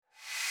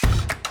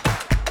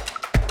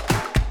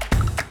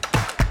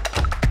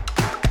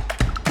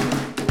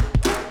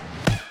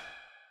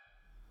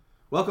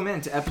Welcome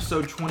in to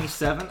episode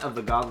 27 of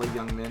the Godly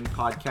Young Men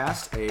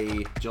podcast,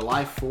 a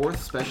July 4th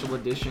special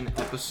edition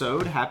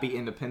episode. Happy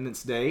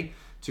Independence Day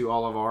to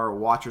all of our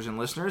watchers and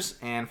listeners.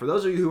 And for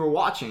those of you who are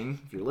watching,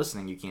 if you're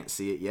listening, you can't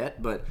see it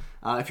yet, but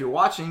if you're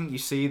watching, you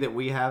see that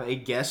we have a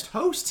guest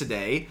host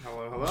today.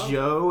 Hello.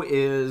 Joe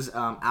is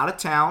out of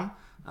town,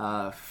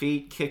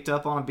 feet kicked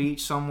up on a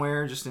beach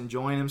somewhere, just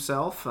enjoying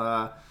himself.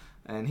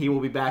 And he will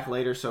be back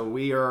later. So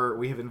we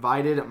have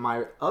invited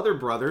my other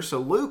brother. So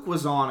Luke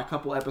was on a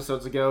couple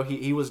episodes ago.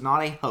 He was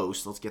not a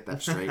host. Let's get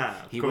that straight.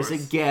 He was a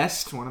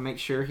guest. Want to make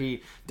sure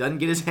he doesn't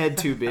get his head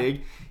too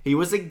big. He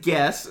was a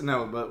guest.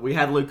 No, but we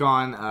had Luke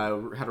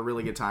on. Had a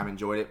really good time.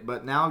 Enjoyed it.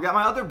 But now I've got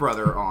my other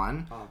brother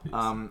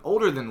on.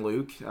 Older than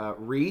Luke,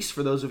 Reese.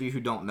 For those of you who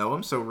don't know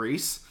him, so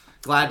Reese.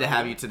 Glad to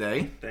have you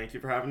today. Thank you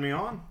for having me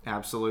on.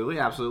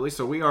 Absolutely.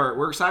 So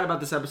we're excited about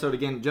this episode.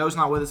 Again, Joe's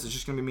not with us. It's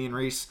just going to be me and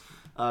Reese.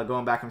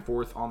 Going back and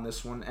forth on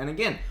this one. And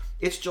again,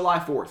 it's July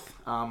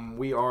 4th.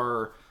 We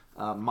are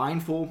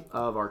mindful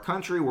of our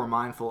country. We're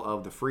mindful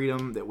of the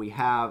freedom that we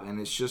have. And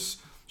it's just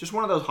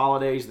one of those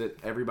holidays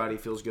that everybody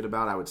feels good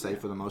about, I would say,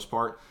 for the most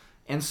part.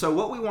 And so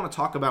what we want to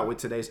talk about with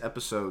today's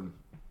episode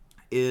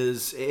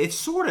is, it's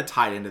sort of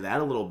tied into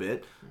that a little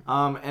bit.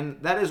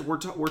 And that is, we're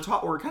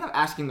kind of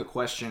asking the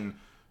question,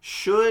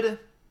 should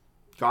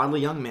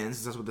godly young men,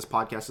 since that's what this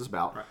podcast is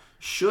about, right,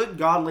 should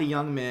godly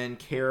young men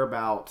care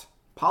about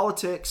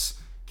politics,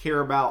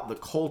 care about the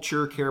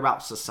culture, care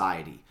about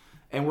society?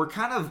 And we're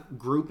kind of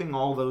grouping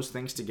all those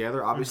things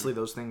together. Obviously,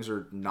 those things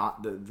are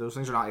not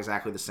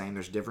exactly the same.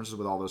 There's differences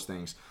with all those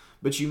things.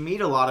 But you meet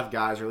a lot of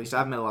guys, or at least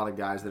I've met a lot of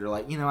guys that are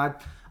like,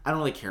 I don't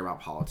really care about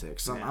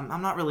politics.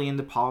 I'm not really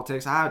into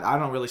politics. I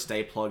don't really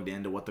stay plugged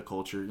into what the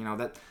culture,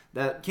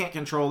 that can't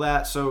control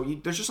that. So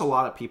there's just a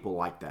lot of people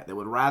like that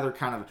would rather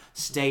kind of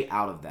stay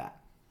out of that.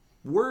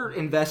 We're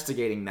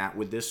investigating that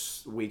with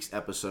this week's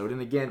episode.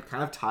 And again,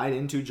 kind of tied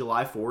into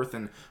July 4th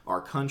and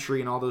our country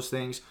and all those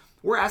things.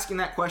 We're asking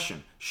that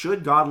question.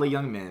 Should godly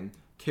young men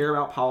care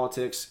about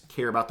politics,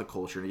 care about the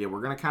culture? And again,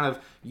 we're going to kind of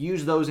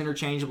use those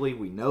interchangeably.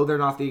 We know they're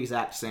not the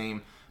exact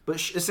same. But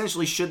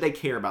essentially, should they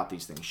care about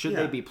these things? Should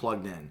they be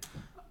plugged in?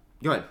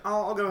 Go ahead.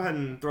 I'll go ahead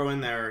and throw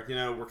in there,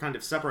 we're kind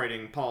of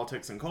separating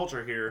politics and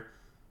culture here.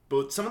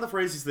 But some of the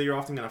phrases that you're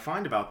often going to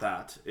find about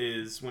that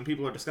is when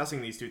people are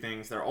discussing these two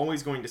things, they're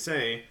always going to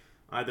say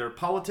either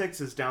politics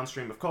is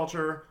downstream of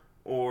culture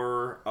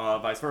or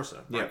vice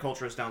versa. Right?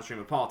 Culture is downstream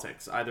of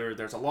politics. Either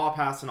there's a law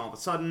passed and all of a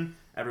sudden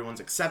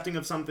everyone's accepting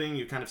of something.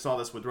 You kind of saw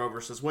this with Roe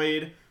versus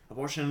Wade.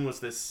 Abortion was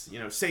this,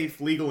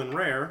 safe, legal, and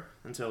rare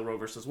until Roe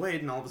versus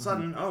Wade, and all of a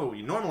sudden,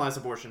 you normalize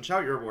abortion,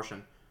 shout your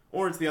abortion.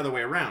 Or it's the other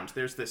way around.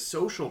 There's this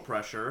social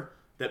pressure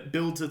that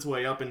builds its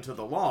way up into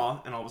the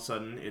law, and all of a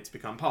sudden it's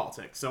become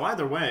politics. So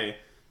either way,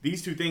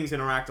 these two things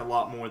interact a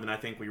lot more than I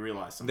think we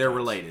realize sometimes. They're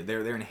related.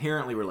 They're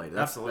inherently related.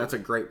 Absolutely. That's a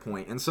great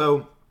point. And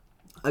so,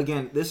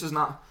 again, this is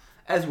not,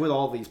 as with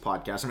all these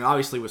podcasts,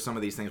 obviously with some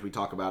of these things we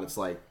talk about, it's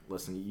like,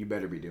 listen, you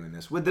better be doing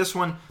this. With this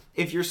one,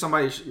 if you're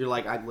somebody, you're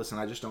like, I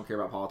just don't care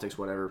about politics,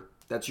 whatever,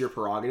 that's your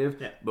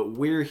prerogative. Yeah. But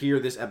we're here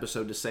this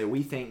episode to say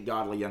we think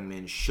godly young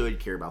men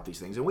should care about these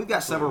things. And we've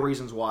got several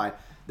reasons why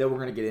that we're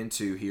going to get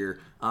into here.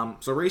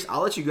 So, Reese,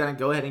 I'll let you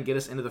go ahead and get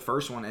us into the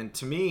first one. And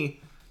to me,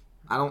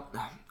 I don't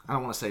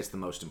want to say it's the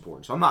most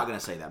important, so I'm not going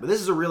to say that. But this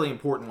is a really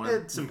important one.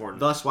 It's important.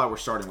 Thus why we're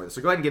starting with it.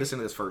 So go ahead and get us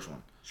into this first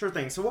one. Sure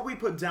thing. So what we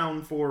put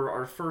down for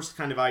our first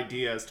kind of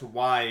idea as to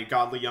why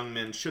godly young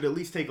men should at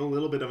least take a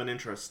little bit of an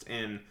interest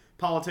in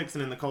politics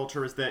and in the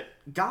culture is that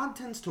God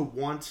tends to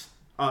want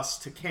us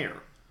to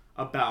care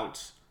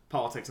about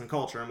politics and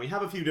culture. And we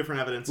have a few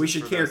different evidences. We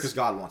should care because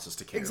God wants us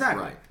to care.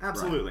 Exactly. Right.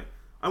 Absolutely. Right.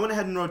 I went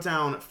ahead and wrote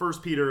down 1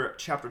 Peter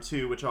chapter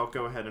 2, which I'll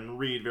go ahead and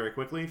read very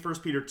quickly. 1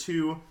 Peter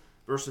 2,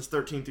 verses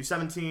 13 through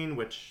 17,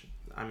 which,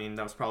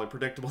 that was probably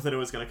predictable that it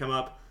was going to come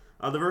up.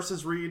 The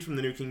verses read from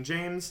the New King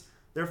James,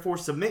 "Therefore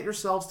submit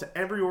yourselves to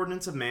every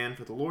ordinance of man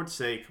for the Lord's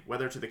sake,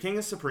 whether to the king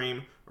as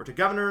supreme, or to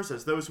governors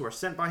as those who are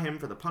sent by him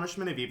for the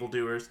punishment of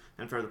evildoers,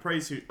 and for the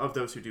praise of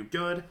those who do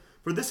good.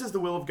 For this is the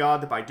will of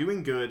God, that by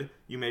doing good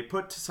you may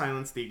put to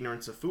silence the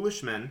ignorance of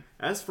foolish men,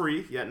 as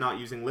free, yet not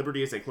using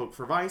liberty as a cloak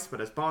for vice, but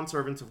as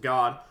bondservants of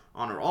God.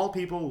 Honor all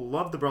people,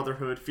 love the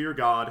brotherhood, fear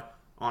God,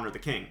 honor the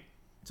king."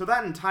 So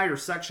that entire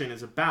section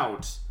is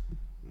about,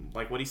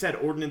 like what he said,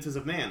 ordinances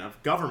of man,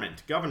 of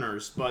government,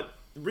 governors, but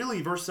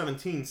really verse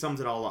 17 sums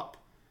it all up.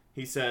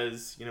 He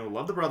says,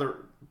 love the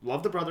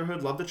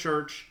brotherhood, love the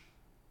church,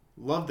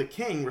 love the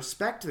king,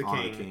 respect the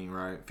Honor king. the king,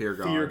 right? Fear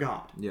God. Fear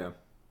God. Yeah.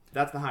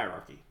 That's the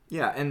hierarchy.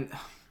 Yeah, and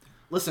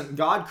listen,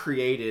 God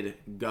created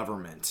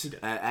government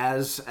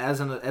as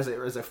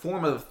a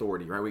form of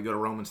authority, right? We go to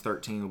Romans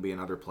 13, will be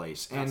another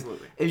place. And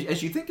absolutely.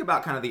 As you think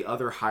about kind of the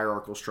other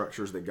hierarchical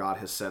structures that God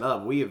has set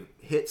up, we have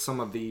hit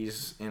some of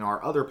these in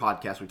our other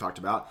podcasts we talked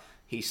about.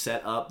 He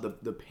set up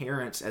the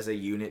parents as a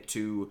unit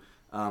to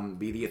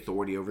be the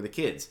authority over the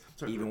kids.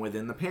 Certainly. Even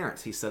within the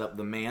parents, he set up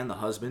the man, the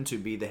husband, to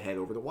be the head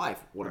over the wife.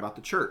 What about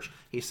the church?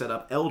 He set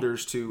up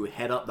elders to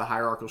head up the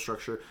hierarchical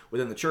structure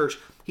within the church.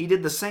 He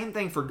did the same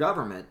thing for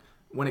government,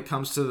 when it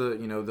comes to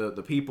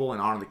the people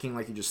and honor the king,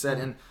 like you just said.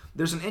 And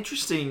there's an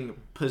interesting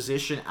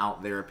position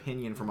out there,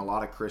 opinion from a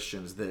lot of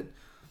Christians that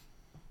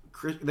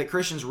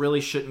Christians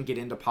really shouldn't get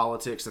into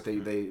politics, that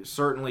they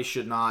certainly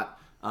should not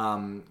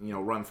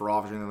run for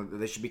office, and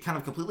they should be kind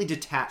of completely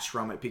detached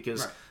from it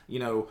because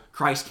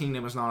Christ's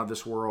kingdom is not of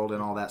this world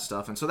and all that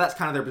stuff. And so that's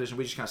kind of their position.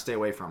 We just kind of stay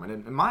away from it.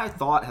 And my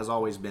thought has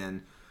always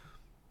been,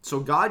 so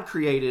God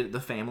created the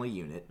family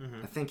unit.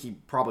 I think he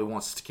probably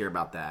wants us to care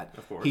about that.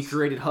 Of course. He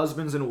created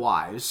husbands and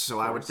wives, so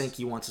I would think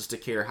he wants us to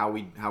care how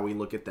we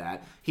look at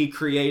that. He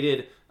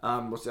created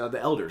the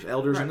elders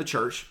in the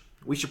church.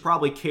 We should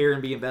probably care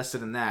and be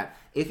invested in that.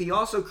 If he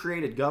also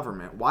created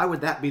government, why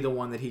would that be the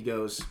one that he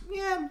goes,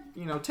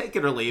 take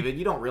it or leave it?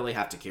 You don't really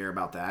have to care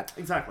about that.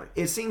 Exactly.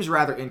 It seems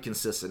rather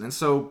inconsistent. And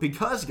so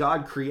because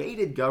God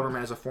created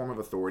government as a form of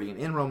authority, and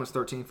in Romans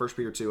 13, 1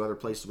 Peter 2, other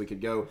places we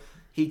could go,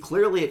 he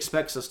clearly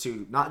expects us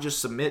to not just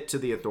submit to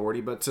the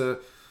authority, but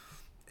to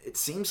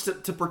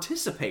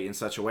participate in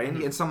such a way.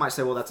 And some might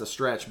say, well, that's a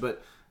stretch.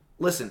 But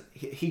listen,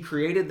 he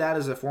created that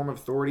as a form of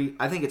authority.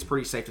 I think it's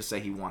pretty safe to say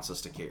he wants us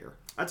to care.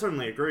 I'd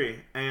certainly agree.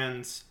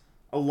 And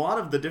a lot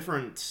of the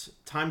different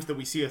times that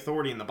we see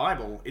authority in the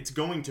Bible, it's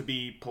going to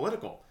be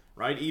political,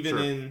 right? Even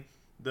in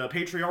the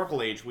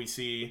patriarchal age, we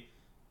see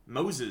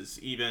Moses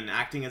even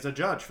acting as a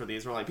judge for the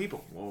Israelite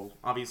people. Well,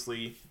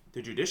 obviously,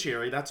 the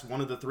judiciary, that's one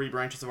of the three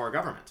branches of our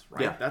government,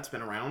 right? Yeah. That's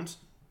been around,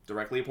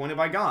 directly appointed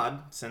by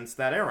God since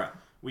that era.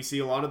 We see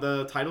a lot of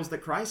the titles that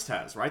Christ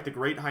has, right? The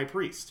great high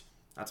priest.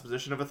 That's a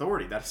position of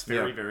authority. That's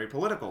very, very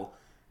political.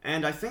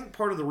 And I think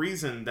part of the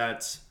reason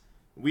that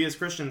we as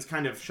Christians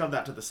kind of shove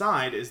that to the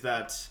side is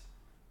that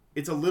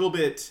it's a little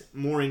bit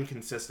more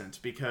inconsistent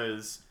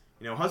because,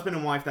 husband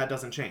and wife, that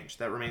doesn't change.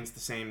 That remains the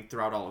same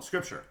throughout all of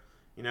Scripture.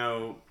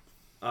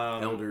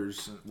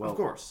 Elders, of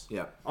course.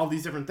 Yeah. All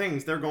these different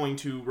things, they're going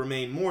to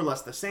remain more or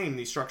less the same,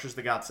 these structures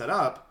that God set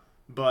up.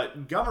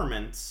 But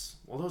governments,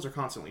 well, those are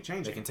constantly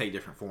changing. They can take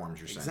different forms,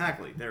 you're saying.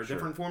 Exactly. There are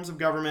different forms of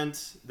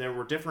government. There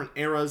were different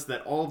eras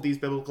that all of these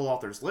biblical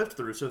authors lived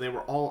through, so they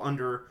were all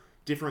under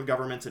different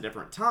governments at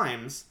different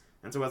times.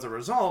 And so as a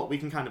result, we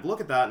can kind of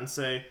look at that and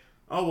say,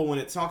 oh, well, when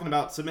it's talking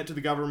about submit to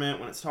the government,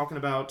 when it's talking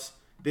about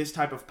this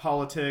type of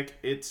politic,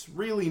 it's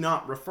really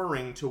not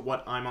referring to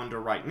what I'm under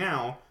right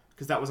now,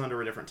 because that was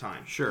under a different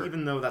time. Sure.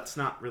 Even though that's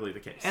not really the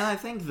case. And I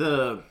think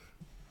the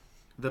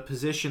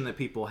position that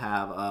people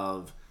have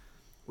of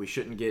we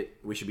should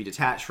be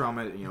detached from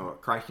it,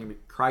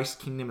 Christ's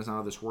kingdom is not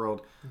of this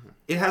world.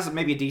 It has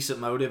maybe a decent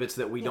motive. It's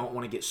that we don't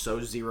want to get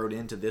so zeroed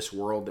into this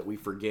world that we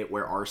forget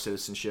where our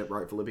citizenship,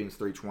 right? Philippians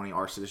 3:20,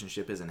 our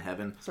citizenship is in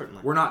heaven.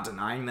 Certainly. We're not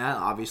denying that.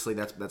 Obviously,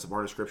 that's a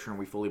part of Scripture, and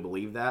we fully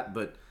believe that.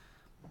 But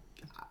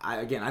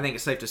I think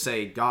it's safe to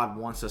say God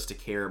wants us to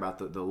care about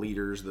the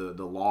leaders, the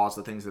laws,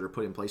 the things that are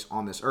put in place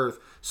on this earth.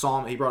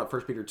 He brought up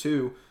 1 Peter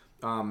 2.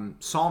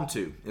 Psalm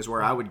 2 is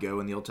where I would go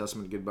in the Old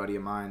Testament. A good buddy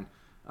of mine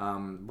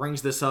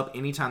brings this up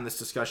anytime this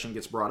discussion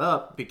gets brought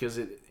up, because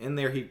in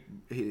there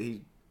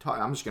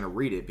I'm just going to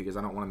read it because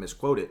I don't want to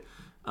misquote it.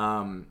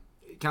 Kind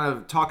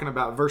of talking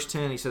about verse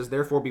 10, he says,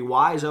 "Therefore be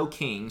wise, O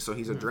king." So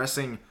he's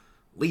addressing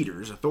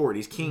leaders,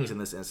 authorities, kings in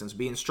this instance.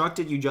 "Be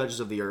instructed, you judges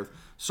of the earth.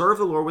 Serve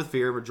the Lord with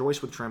fear,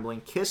 rejoice with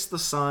trembling. Kiss the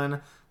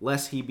Son,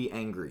 lest he be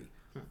angry."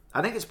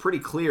 I think it's pretty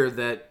clear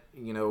that,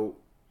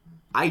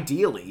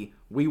 ideally,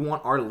 we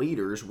want our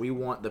leaders, we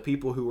want the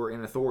people who are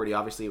in authority.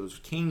 Obviously, it was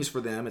kings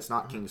for them. It's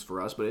not kings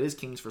for us, but it is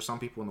kings for some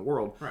people in the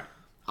world. Right.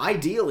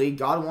 Ideally,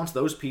 God wants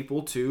those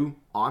people to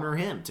honor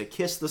him, to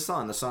kiss the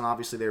Son. The Son,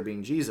 obviously, there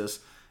being Jesus.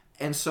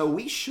 And so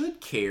we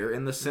should care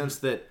in the sense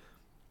that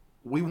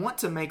we want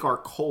to make our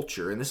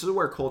culture, and this is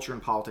where culture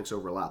and politics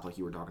overlap, like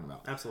you were talking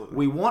about. Absolutely.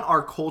 We want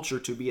our culture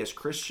to be as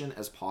Christian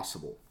as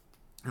possible.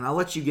 And I'll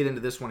let you get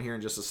into this one here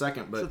in just a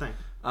second, but Sure thing.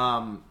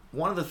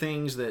 One of the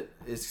things that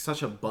is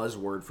such a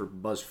buzzword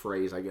buzz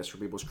phrase, I guess, for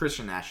people is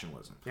Christian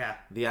nationalism. Yeah.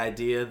 The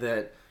idea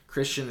that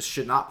Christians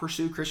should not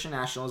pursue Christian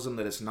nationalism,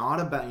 that it's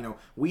not about,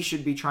 we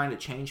should be trying to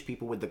change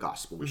people with the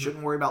gospel. We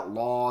shouldn't worry about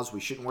laws.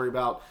 We shouldn't worry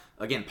about,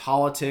 again,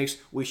 politics.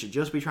 We should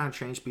just be trying to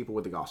change people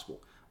with the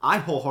gospel. I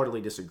wholeheartedly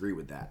disagree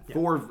with that.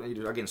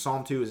 Yeah. Again,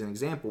 Psalm 2 is an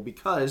example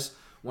because,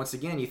 once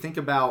again, you think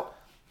about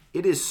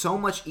it is so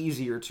much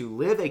easier to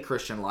live a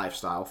Christian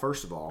lifestyle,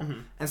 first of all,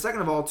 and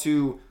second of all,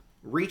 to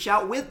reach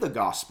out with the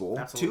gospel,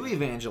 to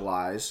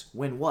evangelize,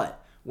 when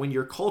what? When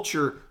your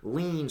culture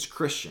leans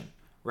Christian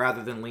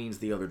rather than leans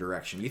the other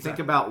direction. You think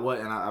about what,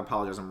 and I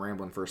apologize, I'm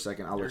rambling for a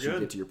second. I'll let you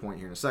get to your point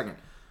here in a second.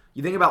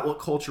 You think about what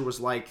culture was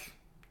like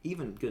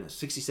even,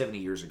 60, 70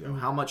 years ago,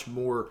 how much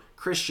more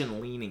Christian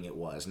leaning it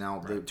was. Now,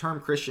 the term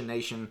Christian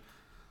nation,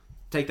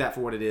 take that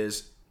for what it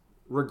is.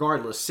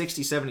 Regardless,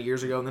 60, 70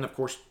 years ago, and then, of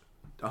course,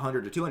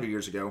 100 to 200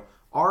 years ago,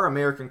 our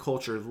American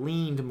culture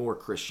leaned more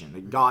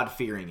Christian,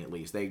 God-fearing at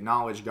least. They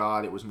acknowledged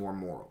God. It was more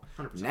moral.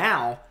 100%.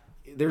 Now,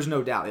 there's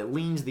no doubt, it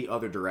leans the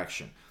other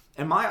direction.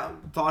 And my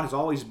thought has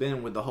always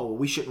been with the whole,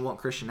 we shouldn't want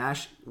Christian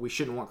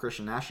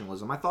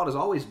nationalism. My thought has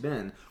always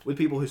been with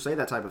people who say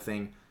that type of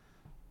thing,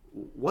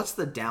 what's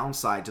the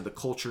downside to the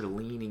culture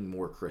leaning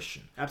more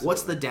Christian? Absolutely.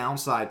 What's the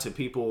downside to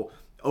people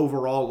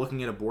overall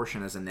looking at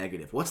abortion as a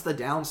negative? What's the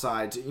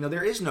downside to,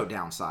 there is no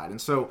downside.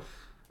 And so,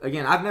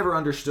 again, I've never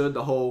understood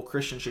the whole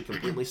Christians should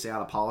completely stay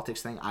out of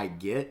politics thing. I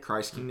get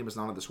Christ's kingdom is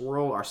not of this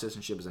world. Our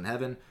citizenship is in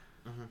heaven.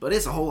 But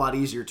it's a whole lot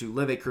easier to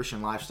live a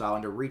Christian lifestyle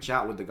and to reach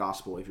out with the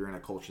gospel if you're in a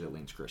culture that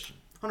leans Christian.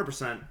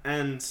 100%.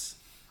 And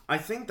I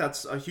think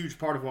that's a huge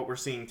part of what we're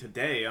seeing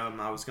today.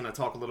 I was going to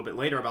talk a little bit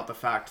later about the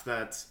fact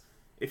that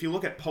if you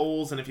look at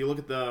polls and if you look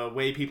at the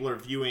way people are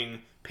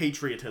viewing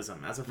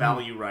patriotism as a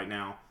value right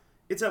now,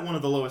 it's at one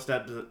of the lowest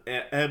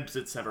ebbs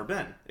it's ever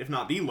been, if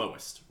not the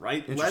lowest,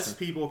 right? Less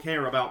people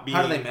care about being...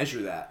 How do they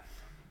measure that?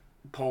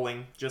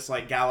 Polling, just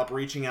like Gallup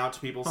reaching out to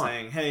people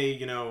saying, hey,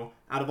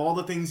 out of all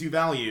the things you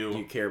value... Do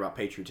you care about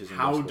patriotism?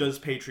 How does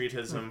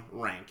patriotism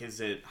rank?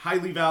 Is it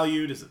highly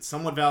valued? Is it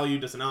somewhat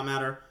valued? Does it not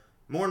matter?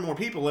 More and more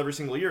people every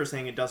single year are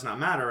saying it does not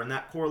matter, and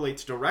that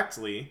correlates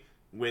directly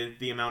with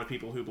the amount of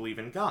people who believe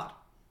in God,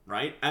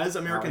 right? As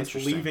Americans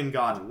believe in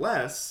God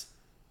less,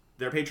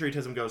 their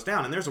patriotism goes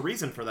down, and there's a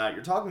reason for that.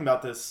 You're talking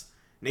about this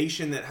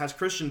nation that has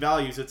Christian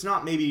values. It's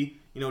not maybe,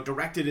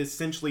 directed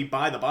essentially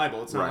by the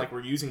Bible. It's not like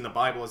we're using the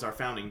Bible as our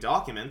founding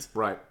document.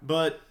 Right.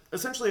 But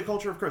essentially a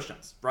culture of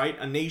Christians, right?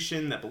 A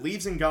nation that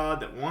believes in God,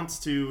 that wants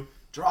to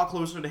draw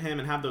closer to Him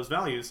and have those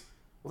values.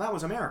 Well, that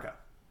was America,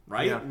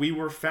 right? Yeah. We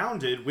were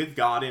founded with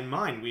God in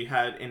mind. We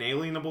had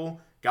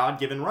inalienable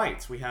God-given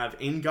rights. We have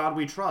 "In God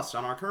We Trust"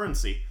 on our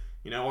currency.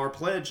 Our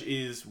pledge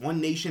is one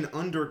nation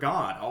under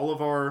God. All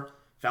of our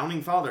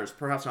founding fathers,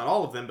 perhaps not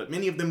all of them, but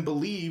many of them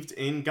believed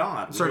in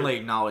God. Certainly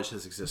acknowledge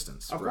His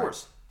existence. Of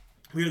course.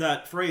 We hear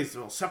that phrase,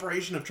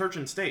 separation of church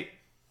and state.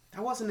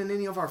 That wasn't in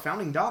any of our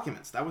founding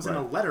documents. That was in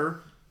a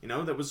letter,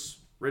 that was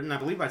written, I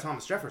believe, by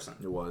Thomas Jefferson.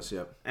 It was,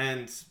 yep.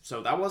 And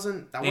so that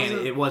wasn't... And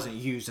it wasn't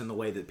used in the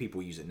way that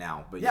people use it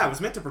now. But yeah, it was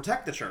meant to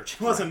protect the church.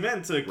 It wasn't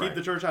meant to keep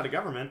the church out of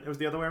government. It was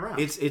the other way around.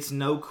 It's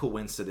no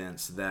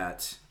coincidence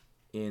that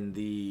in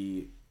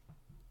the...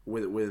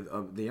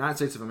 With the United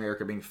States of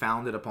America being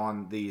founded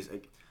upon these...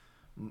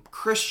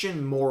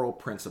 Christian moral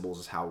principles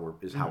is how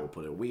we'll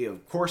put it. We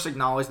of course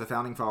acknowledge the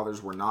founding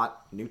fathers were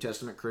not New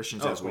Testament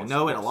Christians as we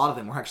know it. A lot of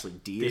them were actually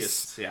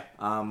deists,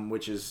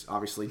 which is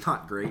obviously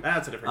not great.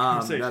 That's a different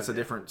conversation. That's a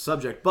different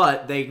subject.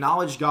 But they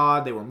acknowledged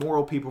God. They were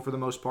moral people for the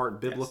most part.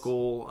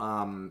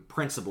 Biblical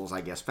principles,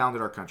 I guess,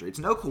 founded our country. It's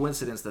no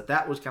coincidence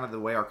that was kind of the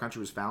way our country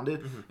was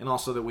founded, and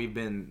also that we've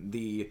been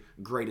the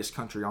greatest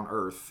country on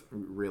earth,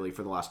 really,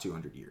 for the last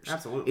 200 years.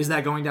 Absolutely. Is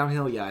that going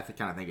downhill? Yeah, I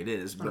kind of think it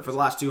is. But 100%. For the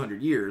last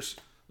 200 years...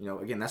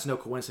 again, that's no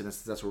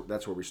coincidence. That's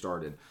where we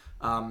started.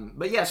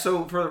 But yeah,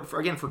 so for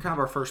kind of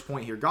our first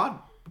point here, God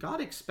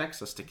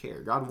expects us to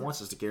care. God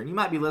wants us to care. And you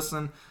might be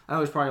listening. I know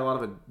there's probably a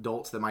lot of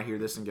adults that might hear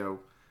this and go,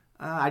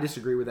 I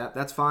disagree with that.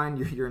 That's fine.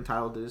 You're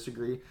entitled to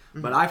disagree.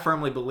 Mm-hmm. But I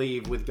firmly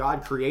believe with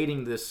God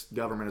creating this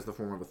government as the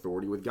form of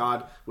authority,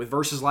 with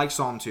verses like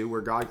Psalm 2,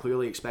 where God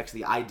clearly expects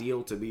the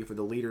ideal to be for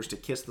the leaders to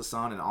kiss the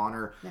Son and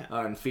honor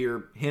and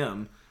fear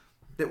Him,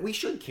 that we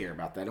should care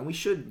about that and we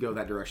should go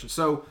that direction.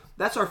 So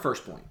that's our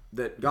first point,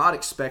 that God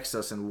expects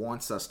us and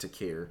wants us to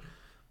care.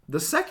 The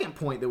second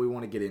point that we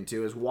want to get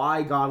into is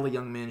why godly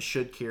young men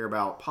should care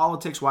about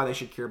politics, why they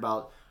should care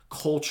about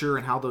culture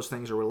and how those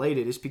things are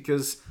related, is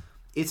because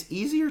it's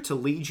easier to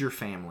lead your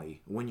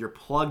family when you're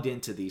plugged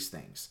into these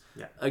things.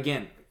 Yeah.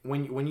 Again,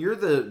 when you're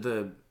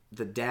the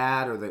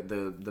dad or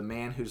the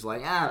man who's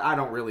like, I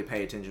don't really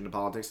pay attention to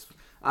politics.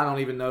 I don't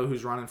even know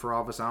who's running for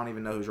office. I don't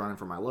even know who's running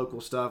for my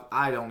local stuff.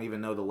 I don't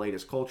even know the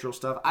latest cultural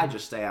stuff. I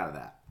just stay out of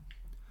that.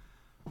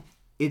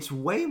 It's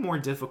way more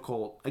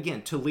difficult,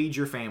 again, to lead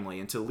your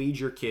family and to lead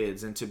your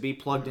kids and to be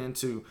plugged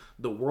into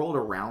the world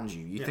around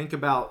you. You think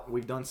about,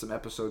 we've done some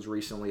episodes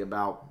recently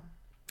about,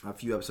 a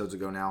few episodes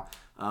ago now,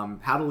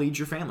 how to lead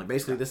your family.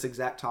 Basically this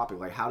exact topic,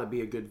 like how to be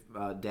a good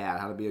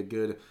dad, how to be a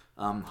good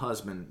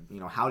husband,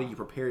 how do you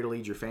prepare to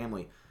lead your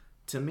family?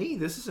 To me,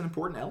 this is an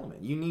important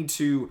element. You need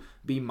to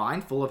be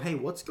mindful of, hey,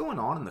 what's going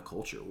on in the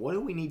culture? What do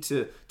we need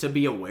to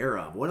be aware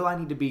of? What do I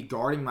need to be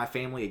guarding my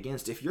family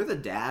against? If you're the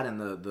dad and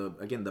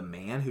the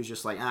man who's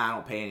just like, I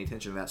don't pay any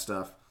attention to that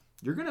stuff,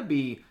 you're going to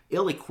be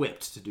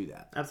ill-equipped to do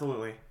that.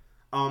 Absolutely.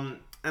 And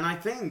I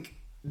think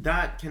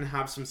that can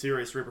have some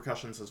serious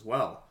repercussions as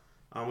well.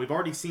 We've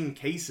already seen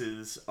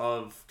cases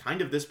of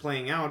kind of this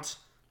playing out,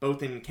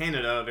 both in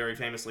Canada, very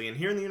famously, and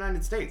here in the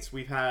United States.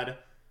 We've had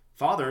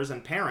fathers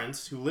and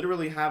parents who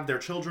literally have their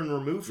children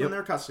removed from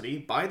their custody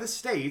by the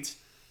state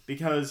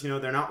because,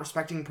 they're not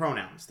respecting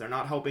pronouns. They're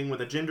not helping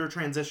with a gender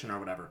transition or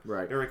whatever.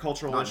 Right. Very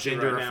cultural not issue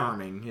gender right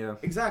affirming, now. yeah.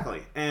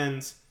 Exactly.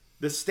 And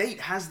the state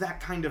has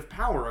that kind of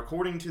power.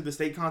 According to the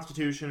state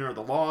constitution or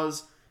the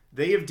laws,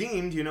 they have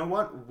deemed,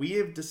 we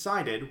have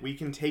decided we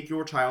can take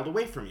your child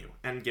away from you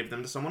and give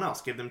them to someone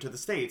else, give them to the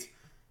state.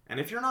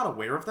 And if you're not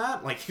aware of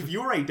that, like if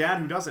you're a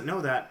dad who doesn't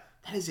know that,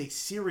 that is a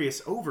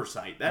serious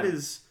oversight. That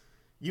is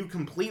you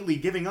completely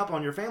giving up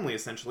on your family,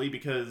 essentially,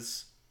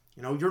 because,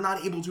 you're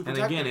not able to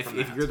protect them. And again,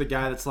 if you're the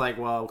guy that's like,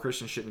 well,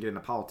 Christians shouldn't get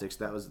into politics,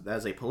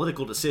 that's a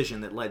political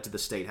decision that led to the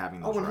state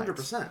having those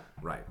 100%.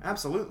 Right.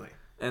 Absolutely.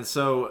 And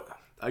so,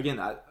 again,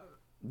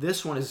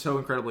 this one is so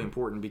incredibly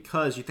important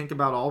because you think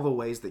about all the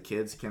ways that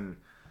kids can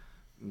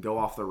go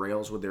off the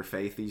rails with their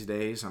faith these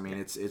days. I mean,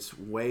 it's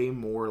way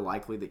more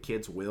likely that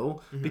kids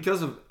will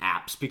because of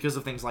apps, because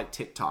of things like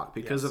TikTok,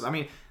 because of, I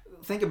mean,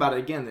 think about it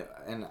again,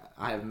 and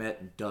I have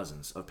met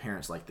dozens of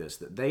parents like this,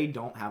 that they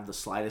don't have the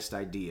slightest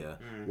idea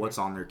what's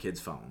on their kid's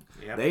phone.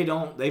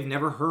 Yep. They've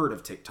never heard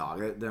of TikTok.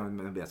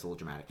 Maybe that's a little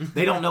dramatic.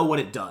 They don't know what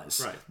it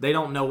does. Right. They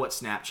don't know what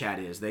Snapchat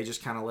is. They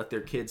just kind of let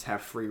their kids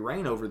have free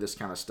reign over this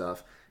kind of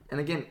stuff. And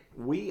again,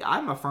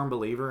 I'm a firm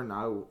believer, and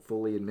I will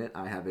fully admit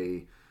I have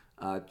a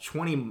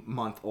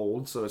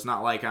 20-month-old, so it's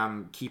not like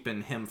I'm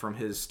keeping him from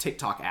his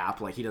TikTok app.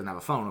 Like, he doesn't have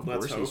a phone, of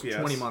course. He's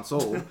 20 months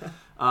old.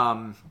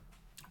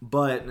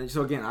 But,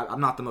 so again,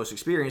 I'm not the most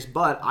experienced,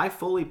 but I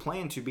fully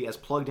plan to be as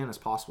plugged in as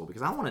possible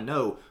because I want to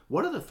know,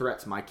 what are the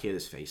threats my kid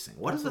is facing?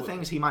 What are the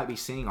things he might be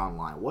seeing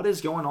online? What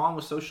is going on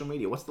with social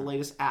media? What's the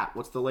latest app?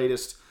 What's the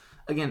latest...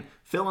 Again,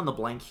 fill in the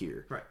blank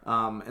here. Right.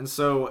 And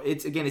so,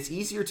 it's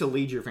easier to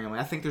lead your family.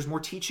 I think there's more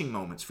teaching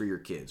moments for your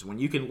kids when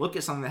you can look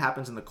at something that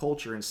happens in the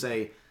culture and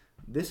say,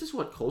 this is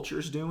what culture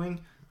is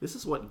doing. This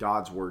is what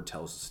God's word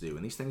tells us to do.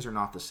 And these things are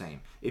not the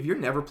same. If you're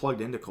never plugged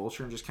into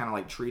culture and just kind of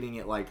like treating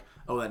it like,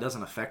 oh, that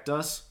doesn't affect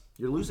us,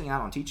 you're losing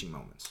out on teaching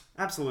moments.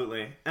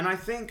 Absolutely. And I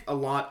think a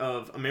lot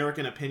of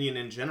American opinion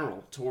in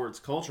general towards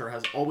culture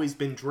has always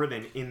been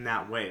driven in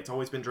that way. It's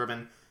always been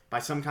driven by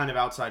some kind of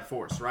outside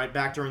force, right?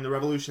 Back during the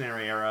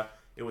Revolutionary era,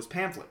 it was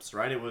pamphlets,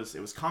 right? It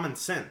was common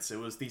sense. It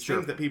was these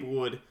things that people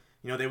would,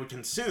 they would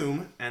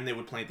consume, and they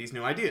would plant these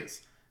new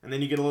ideas. And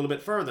then you get a little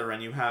bit further,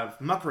 and you have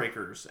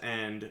muckrakers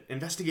and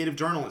investigative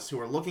journalists who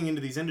are looking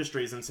into these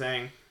industries and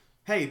saying,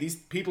 hey, these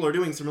people are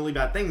doing some really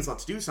bad things,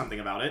 let's do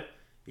something about it.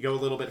 You go a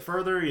little bit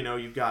further,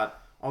 you've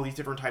got all these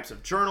different types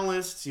of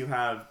journalists, you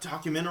have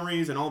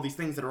documentaries and all these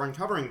things that are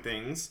uncovering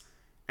things,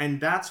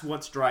 and that's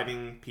what's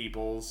driving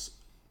people's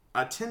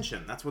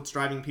attention. That's what's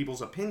driving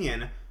people's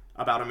opinion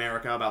about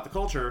America, about the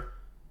culture.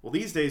 Well,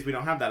 these days we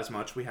don't have that as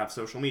much. We have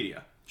social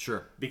media.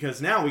 Sure.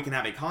 Because now we can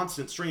have a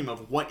constant stream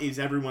of what is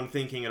everyone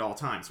thinking at all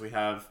times. We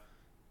have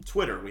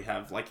Twitter, we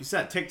have, like you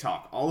said,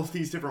 TikTok, all of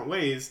these different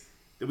ways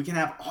that we can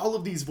have all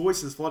of these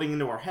voices flooding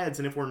into our heads.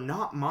 And if we're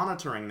not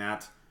monitoring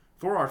that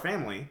for our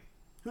family,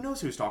 who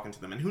knows who's talking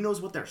to them and who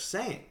knows what they're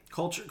saying?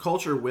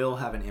 Culture will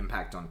have an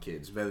impact on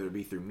kids, whether it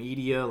be through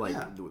media, like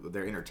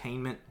their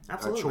entertainment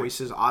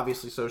choices,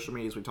 obviously social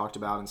media, as we talked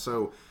about. And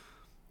so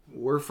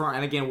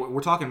and again,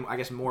 we're talking, I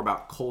guess, more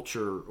about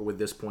culture with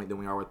this point than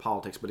we are with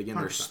politics. But again,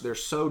 they're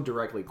so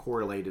directly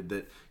correlated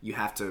that you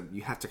have to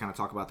kind of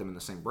talk about them in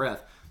the same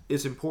breath.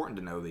 It's important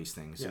to know these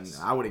things, and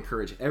I would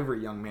encourage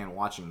every young man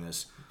watching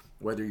this,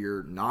 whether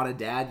you're not a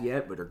dad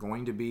yet but are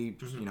going to be,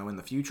 in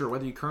the future, or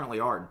whether you currently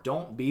are,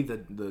 don't be the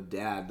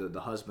dad,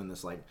 the husband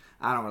that's like,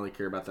 I don't really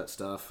care about that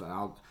stuff.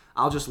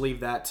 I'll just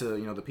leave that to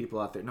the people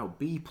out there. No,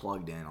 be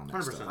plugged in on that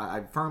 100%. Stuff. I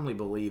firmly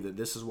believe that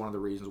this is one of the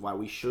reasons why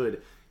we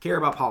should care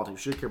about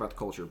politics, we should care about the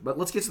culture. But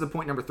let's get to the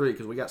point number 3,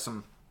 because we got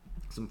some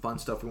fun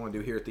stuff we want to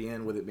do here at the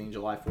end, with it being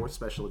July 4th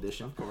special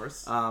edition. Of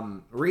course.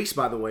 Reese,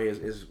 by the way,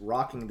 is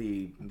rocking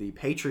the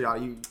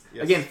patriotic.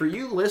 Again, for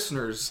you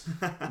listeners,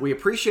 we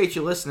appreciate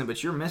you listening,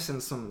 but you're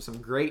missing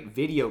some great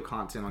video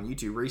content on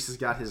YouTube. Reese has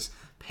got his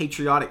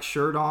patriotic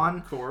shirt on.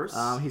 Of course.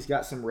 He's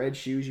got some red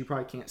shoes you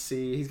probably can't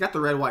see. He's got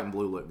the red, white, and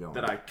blue look going.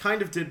 That I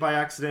kind of did by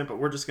accident, but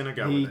we're just going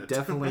to go with it. He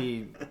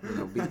definitely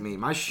beat me.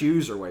 My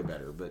shoes are way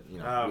better, but we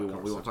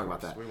won't talk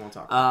about that. We won't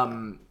talk about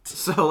that.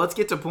 So let's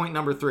get to point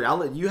number 3.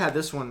 You had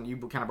this one. You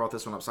kind of brought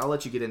this one up, so I'll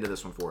let you get into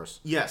this one for us.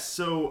 Yes.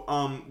 So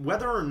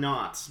whether or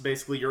not,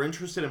 basically, you're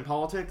interested in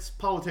politics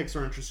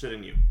are interested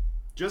in you.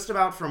 Just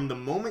about from the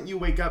moment you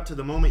wake up to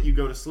the moment you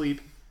go to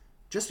sleep,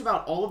 just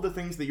about all of the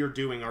things that you're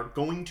doing are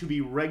going to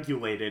be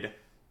regulated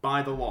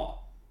by the law,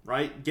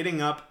 right?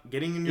 Getting up,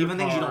 getting in your car. Even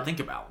things you don't think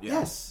about. Yeah.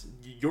 Yes.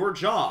 Your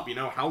job,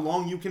 how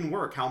long you can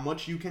work, how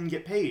much you can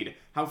get paid,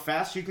 how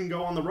fast you can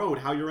go on the road,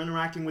 how you're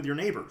interacting with your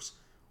neighbors.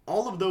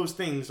 All of those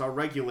things are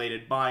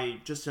regulated by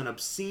just an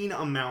obscene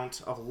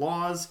amount of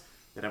laws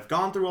that have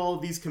gone through all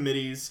of these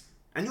committees,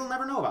 and you'll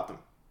never know about them,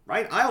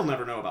 right? I'll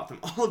never know about them.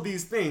 All of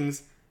these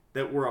things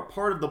that were a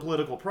part of the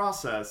political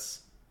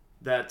process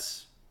that,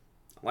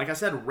 like I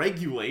said,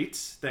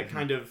 regulate, that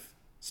kind of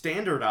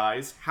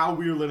standardize how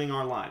we're living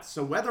our lives.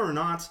 So whether or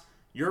not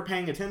you're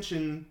paying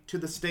attention to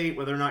the state,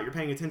 whether or not you're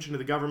paying attention to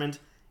the government,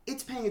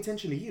 it's paying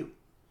attention to you,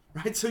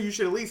 right? So you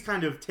should at least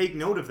kind of take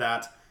note of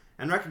that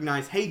and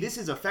recognize, hey, this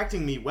is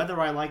affecting me whether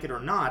I like it or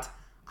not.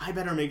 I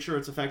better make sure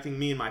it's affecting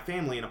me and my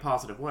family in a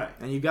positive way.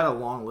 And you've got a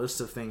long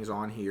list of things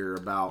on here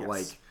about,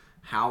 like,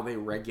 how they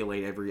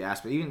regulate every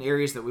aspect, even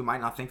areas that we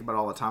might not think about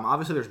all the time.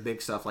 Obviously, there's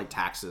big stuff like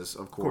taxes,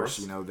 of course.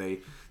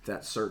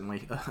 That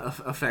certainly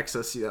affects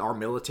us. Our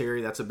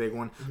military, that's a big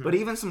one. Mm-hmm. But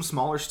even some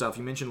smaller stuff.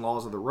 You mentioned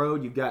laws of the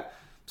road. You've got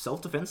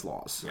self-defense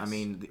laws. Yes. I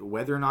mean,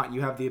 whether or not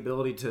you have the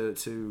ability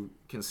to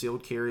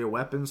concealed carry a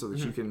weapon so that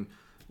you can,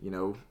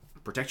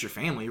 protect your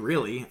family,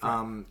 really.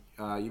 Right.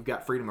 You've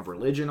got freedom of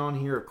religion on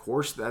here. Of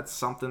course, that's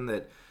something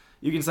that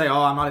you can say,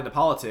 oh, I'm not into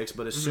politics,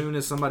 but as soon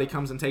as somebody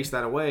comes and takes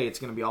that away, it's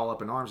going to be all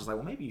up in arms. It's like,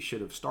 well, maybe you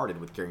should have started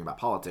with caring about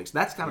politics.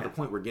 That's kind of the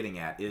point we're getting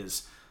at,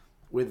 is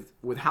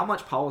with how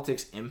much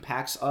politics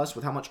impacts us,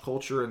 with how much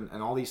culture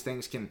and all these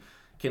things can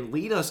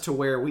lead us to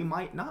where we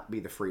might not be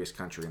the freest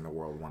country in the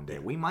world one day.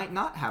 We might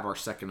not have our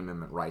Second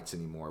Amendment rights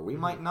anymore. We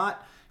might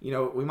not,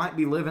 we might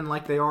be living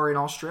like they are in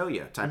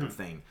Australia type of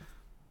thing.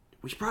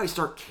 We should probably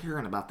start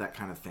caring about that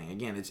kind of thing.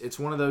 Again, it's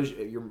one of those,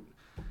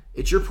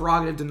 it's your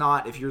prerogative to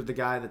not, if you're the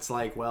guy that's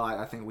like, well,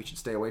 I think we should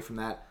stay away from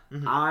that.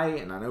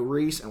 I know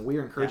Reese, and we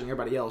are encouraging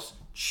everybody else,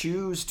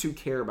 choose to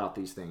care about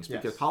these things,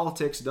 because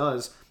politics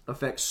does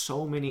affect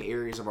so many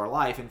areas of our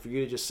life, and for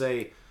you to just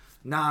say,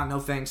 nah, no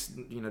thanks,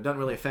 doesn't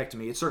really affect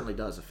me, it certainly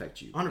does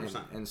affect you.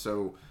 100%. And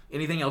so,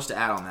 anything else to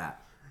add on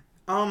that?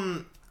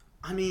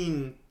 I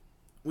mean,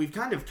 we've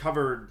kind of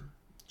covered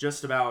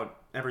just about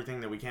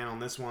everything that we can on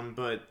this one,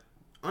 but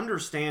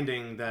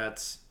understanding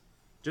that,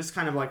 just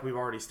kind of like we've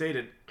already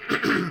stated,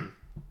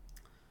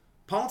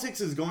 politics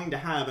is going to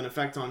have an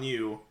effect on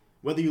you,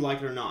 whether you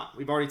like it or not.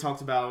 We've already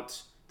talked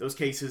about those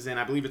cases in,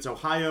 I believe it's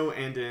Ohio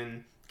and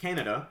in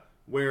Canada,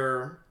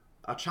 where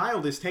a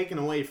child is taken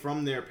away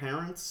from their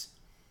parents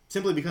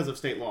simply because of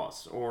state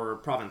laws or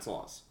province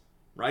laws,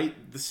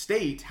 right? The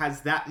state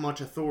has that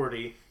much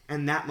authority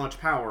and that much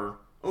power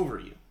over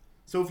you.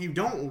 So if you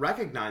don't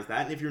recognize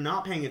that, and if you're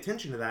not paying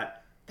attention to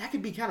that, that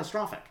could be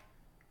catastrophic,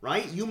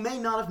 right? You may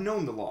not have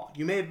known the law.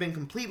 You may have been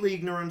completely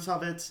ignorant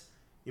of it.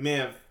 You may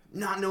have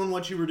not known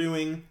what you were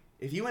doing.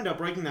 If you end up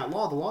breaking that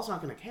law, the law's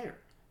not going to care.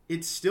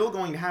 It's still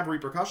going to have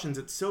repercussions.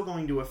 It's still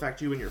going to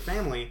affect you and your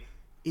family.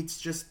 It's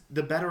just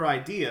the better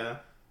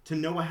idea to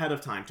know ahead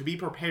of time, to be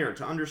prepared,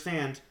 to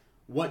understand,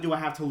 what do I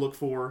have to look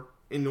for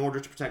in order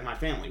to protect my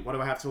family? What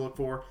do I have to look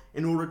for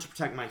in order to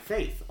protect my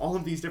faith? All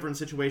of these different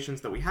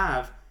situations that we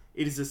have,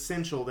 it is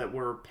essential that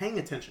we're paying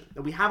attention,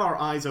 that we have our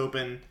eyes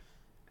open,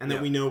 and that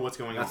we know what's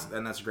going on.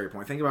 And that's a great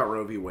point. Think about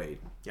Roe v. Wade.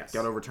 Yes.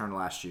 Got overturned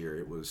last year.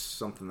 It was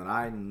something that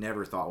I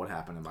never thought would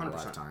happen in my 100%.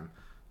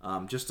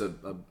 lifetime. Just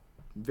a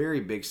very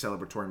big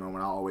celebratory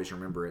moment. I'll always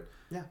remember it.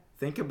 Yeah.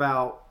 Think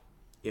about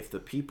if the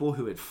people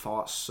who had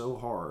fought so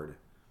hard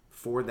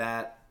for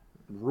that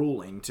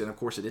ruling to, and of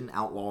course it didn't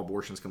outlaw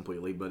abortions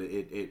completely, but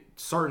it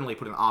certainly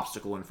put an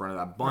obstacle in front of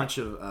it. A bunch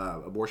of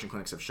abortion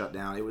clinics have shut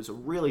down. It was a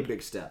really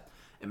big step.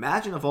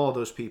 Imagine if all of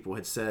those people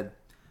had said,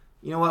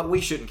 you know what, we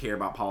shouldn't care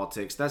about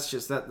politics.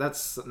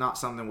 That's not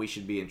something we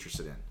should be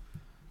interested in.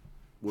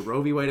 Would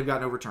Roe v. Wade have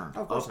gotten overturned?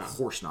 Of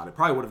course not. It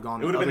probably would have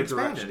gone the other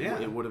direction. Yeah.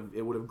 It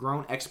would have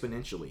grown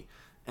exponentially.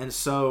 And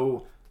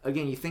so,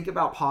 again, you think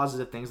about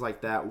positive things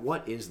like that.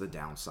 What is the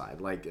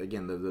downside? Like,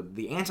 again,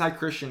 the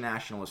anti-Christian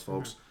nationalist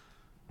folks,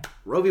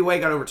 Roe v.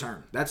 Wade got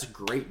overturned. That's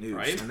great news.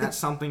 Right? And that's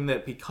something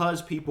that,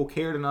 because people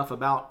cared enough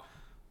about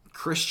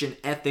Christian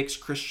ethics,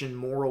 Christian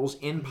morals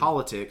in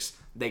politics,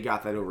 they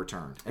got that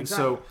overturned. And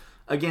so,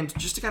 again,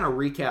 just to kind of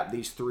recap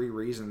these three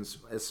reasons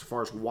as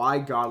far as why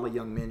godly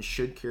young men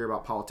should care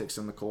about politics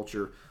and the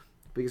culture,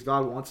 because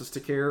God wants us to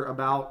care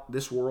about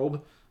this world.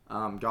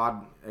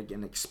 God,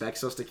 again,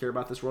 expects us to care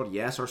about this world.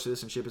 Yes, our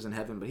citizenship is in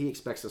heaven, but he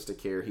expects us to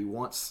care. He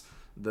wants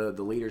the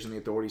leaders and the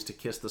authorities to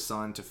kiss the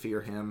Son, to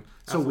fear him.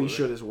 So Absolutely. We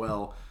should as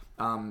well.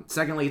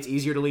 Secondly, it's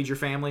easier to lead your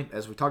family.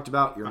 As we talked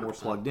about, you're 100%. More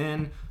plugged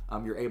in.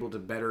 You're able to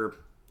better...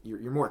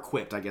 You're more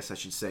equipped, I guess I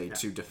should say,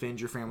 to defend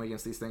your family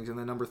against these things. And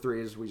then number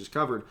three, as we just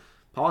covered,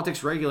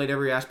 politics regulate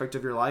every aspect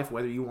of your life,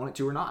 whether you want it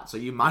to or not. So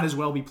you might as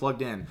well be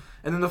plugged in.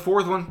 And then the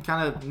fourth one,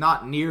 kind of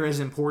not near as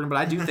important, but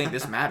I do think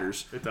this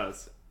matters. It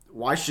does.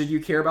 Why should you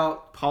care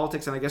about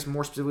politics, and I guess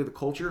more specifically the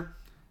culture?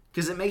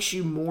 Because it makes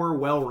you more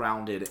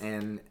well-rounded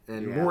and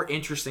more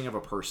interesting of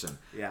a person.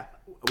 Yeah.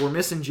 We're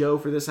missing Joe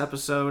for this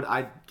episode.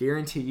 I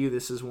guarantee you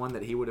this is one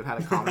that he would have had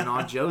a comment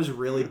on. Joe's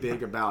really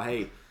big about,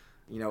 hey,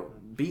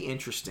 be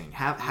interesting.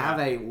 Have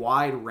a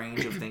wide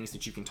range of things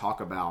that you can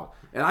talk about.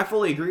 And I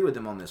fully agree with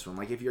him on this one.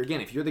 Like, if you're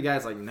the guy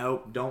that's like,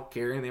 nope, don't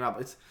care anything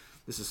about it.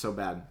 This is so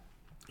bad.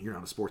 You're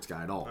not a sports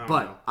guy at all.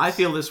 But I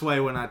feel this way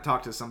when I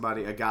talk to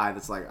somebody, a guy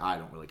that's like, I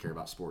don't really care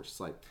about sports. It's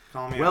like,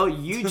 well,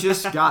 you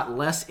just got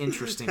less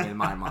interesting in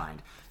my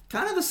mind.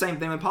 Kind of the same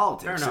thing with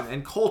politics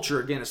and culture,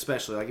 again,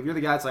 especially. Like, if you're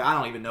the guy that's like, I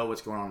don't even know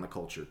what's going on in the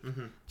culture,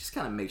 just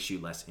kind of makes you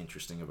less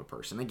interesting of a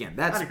person. Again,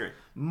 that's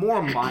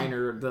more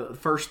minor. The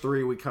first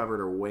three we covered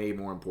are way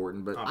more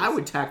important, but obviously.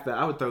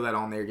 I would throw that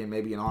on there again,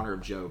 maybe in honor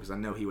of Joe, because I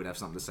know he would have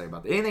something to say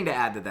about that. Anything to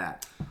add to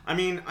that? I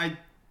mean,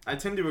 I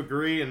tend to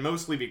agree, and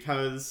mostly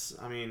because,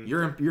 I mean...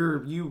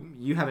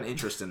 You have an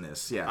interest in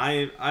this, yeah.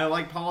 I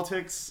like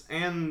politics,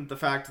 and the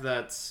fact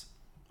that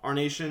our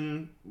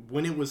nation,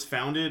 when it was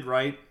founded,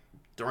 right,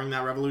 during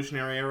that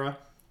revolutionary era,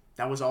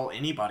 that was all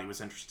anybody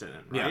was interested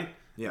in, right?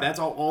 Yeah. That's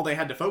all they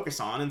had to focus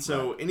on, and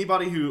so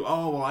anybody who,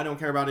 I don't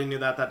care about any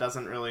of that, that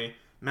doesn't really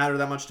matter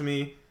that much to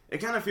me, it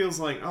kind of feels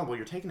like,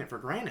 you're taking it for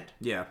granted.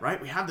 Yeah.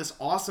 Right? We have this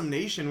awesome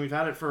nation, we've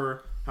had it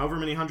for however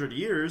many 100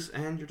 years,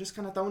 and you're just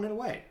kind of throwing it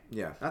away.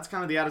 Yeah. That's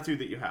kind of the attitude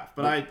that you have.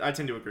 But I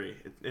tend to agree.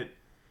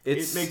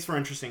 it makes for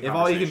interesting if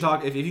conversation. all you can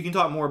talk if you can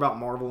talk more about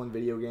Marvel and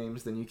video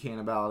games than you can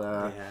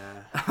about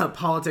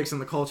politics and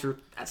the culture,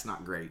 that's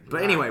not great.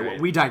 But anyway,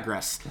 we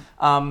digress.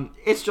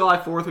 It's July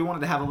 4th. We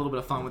wanted to have a little bit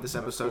of fun with this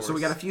episode, so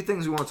we got a few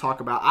things we want to talk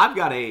about. I've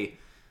got a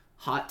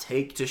hot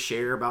take to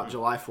share about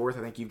July 4th.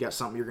 I think you've got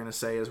something you're going to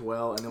say as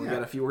well, and then we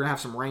got a few. We're going to have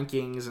some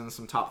rankings and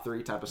some top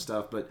 3 type of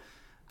stuff. But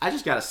I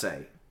just got to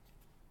say,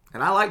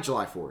 and I like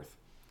July 4th.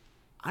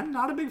 I'm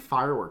not a big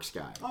fireworks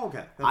guy. Oh,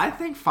 okay. I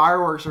think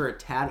fireworks are a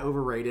tad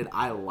overrated.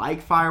 I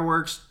like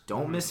fireworks.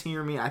 Don't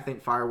mishear me. I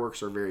think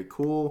fireworks are very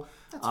cool.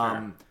 That's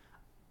fair.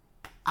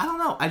 I don't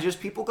know.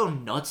 People go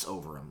nuts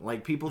over them.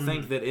 Like, people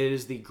think that it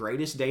is the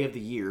greatest day of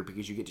the year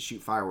because you get to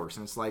shoot fireworks.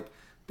 And it's like,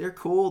 they're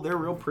cool. They're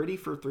real pretty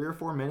for 3 or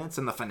 4 minutes.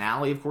 And the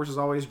finale, of course, is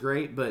always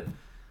great. But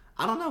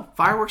I don't know.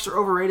 Fireworks are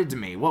overrated to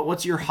me.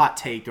 What's your hot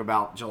take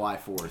about July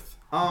 4th?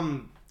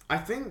 I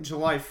think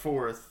July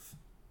 4th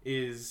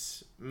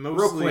is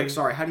mostly... Real quick,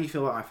 sorry. How do you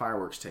feel about my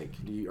fireworks take?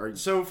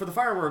 So for the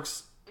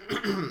fireworks,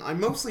 I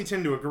mostly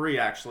tend to agree,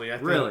 actually. I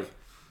think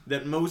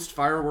that most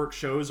fireworks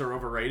shows are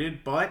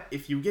overrated, but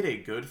if you get a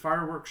good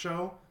fireworks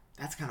show,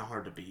 that's kind of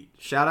hard to beat.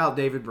 Shout out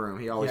David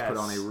Broom. He always put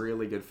on a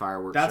really good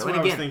fireworks show. That's what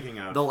I was thinking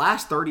of. The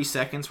last 30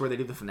 seconds where they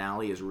do the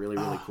finale is really,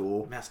 really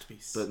cool.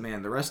 Masterpiece. But,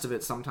 man, the rest of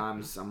it,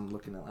 sometimes I'm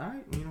looking at, all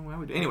right, you know, why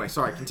would... Anyway,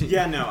 sorry, continue.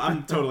 Yeah, no,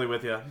 I'm totally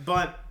with you.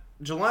 But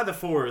July the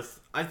 4th,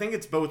 I think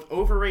it's both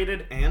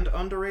overrated and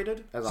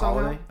underrated. As a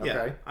holiday?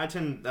 Okay. Yeah,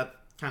 that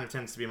kind of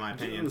tends to be my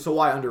opinion. So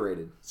why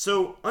underrated?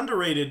 So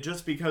underrated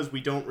just because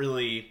we don't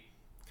really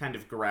kind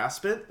of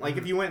grasp it. Like,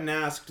 if you went and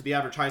asked the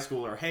average high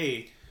schooler,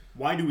 hey,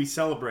 why do we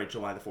celebrate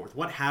July the 4th?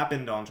 What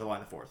happened on July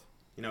the 4th?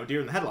 You know, deer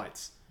in the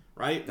headlights,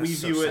 right? We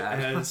view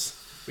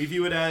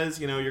it as,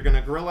 you know, you're going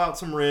to grill out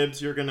some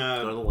ribs, you're going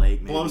to go to the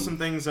lake, blow some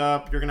things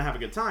up, you're going to have a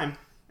good time.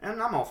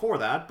 And I'm all for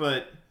that,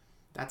 but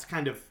that's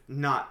kind of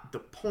not the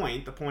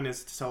point. The point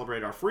is to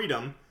celebrate our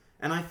freedom.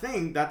 And I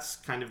think that's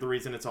kind of the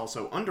reason it's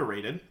also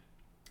underrated,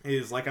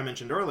 is, like I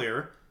mentioned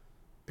earlier,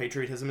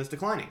 patriotism is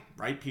declining,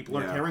 right? People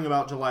are caring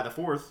about July the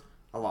 4th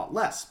a lot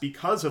less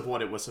because of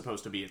what it was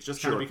supposed to be. It's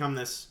just kind of become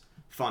this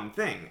fun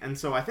thing. And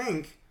so I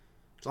think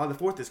July the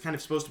 4th is kind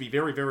of supposed to be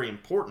very, very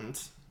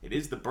important. It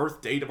is the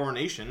birth date of our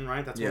nation,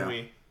 right? That's when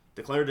we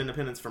declared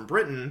independence from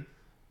Britain.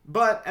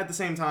 But at the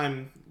same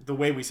time, the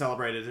way we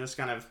celebrate it is just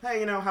kind of, hey,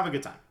 you know, have a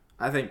good time.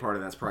 I think part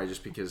of that's probably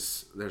just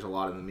because there's a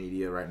lot in the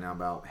media right now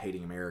about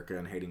hating America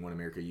and hating what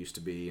America used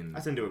to be. And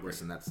I tend to agree.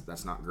 Listen,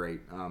 that's not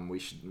great. We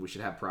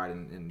should have pride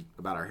in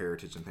about our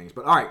heritage and things.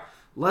 But all right,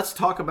 let's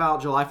talk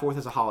about July 4th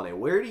as a holiday.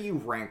 Where do you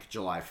rank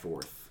July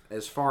 4th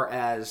as far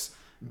as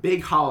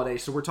big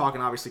holidays? So we're talking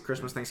obviously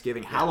Christmas,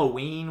 Thanksgiving,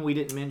 Halloween. We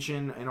didn't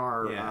mention in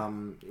our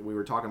we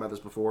were talking about this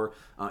before.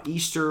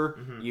 Easter.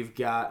 You've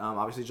got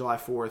obviously July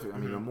 4th. I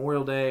mean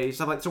Memorial Day,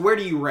 stuff like. So where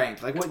do you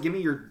rank? Like, give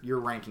me your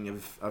ranking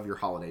of your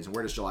holidays, and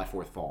where does July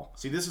 4th fall?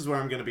 See, this is where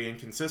I'm going to be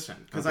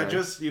inconsistent because I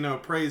just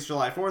praised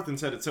July 4th and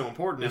said it's so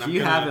important. If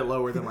you have it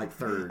lower than like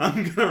third,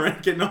 I'm going to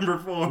rank it number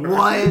 4.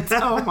 What?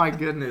 Oh my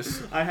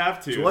goodness! I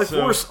have to. July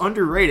 4th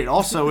underrated.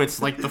 Also,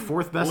 it's like the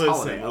 4th best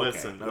holiday.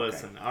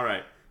 Listen. All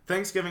right.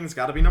 Thanksgiving's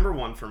got to be number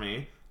 1 for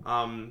me.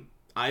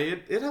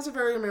 It has a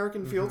very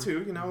American feel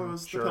too. You know, it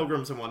was the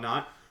Pilgrims and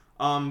whatnot.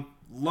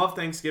 Love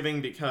Thanksgiving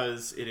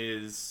because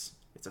it's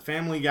a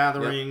family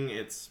gathering.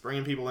 It's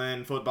bringing people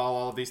in, football,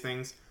 all of these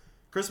things.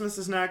 Christmas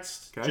is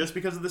next, just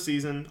because of the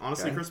season.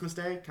 Honestly, Christmas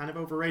Day kind of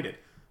overrated,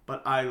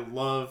 but I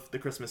love the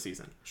Christmas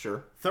season.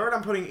 Sure. Third,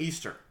 I'm putting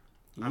Easter.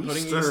 I'm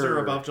putting Easter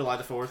above July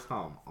the 4th.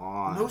 Come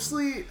on.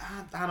 Mostly,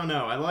 I don't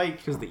know. I like...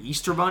 Because the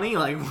Easter Bunny?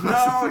 Like,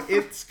 no,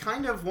 it's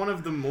kind of one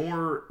of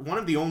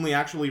the only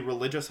actually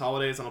religious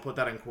holidays, and I'll put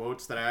that in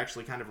quotes, that I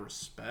actually kind of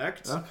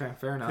respect. Okay,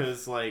 fair enough.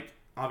 Because, like,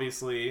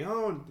 obviously,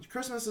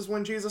 Christmas is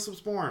when Jesus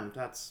was born.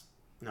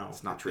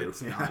 It's not true.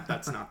 It's not.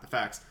 That's not the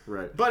facts.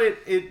 Right. But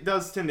it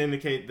does tend to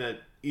indicate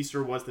that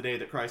Easter was the day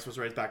that Christ was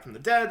raised back from the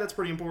dead. That's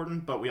pretty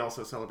important, but we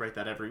also celebrate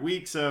that every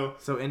week. So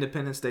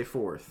Independence Day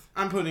 4th.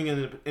 I'm putting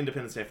in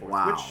Independence Day 4th,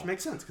 wow. which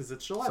makes sense because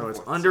it's July 4th. So it's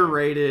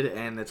underrated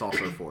and it's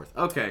also 4th.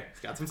 Okay.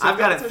 I've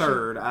got it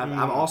third.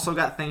 I've also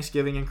got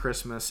Thanksgiving and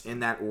Christmas in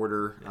that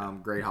order.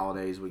 Great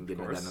holidays. We can get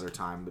into that another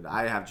time, but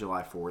I have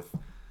July 4th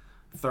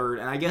third,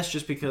 and I guess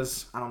just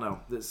because, I don't know,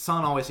 the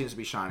sun always seems to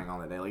be shining on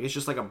that day. Like, it's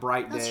just like a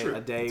bright day, a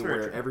day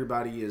where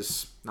everybody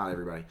is, not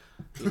everybody,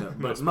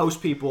 but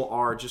most people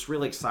are just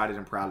really excited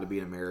and proud to be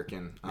an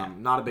American.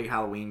 Not a big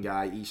Halloween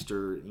guy.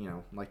 Easter,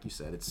 like you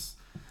said, it's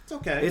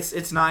okay.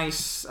 It's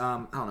nice.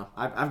 I don't know.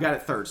 I've got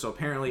it third, so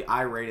apparently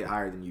I rate it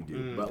higher than you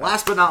do. But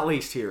last but not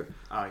least here,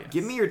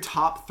 give me your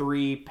top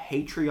 3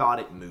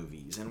 patriotic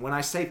movies. And when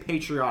I say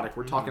patriotic,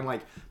 we're talking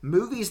like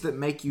movies that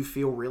make you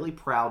feel really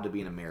proud to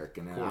be an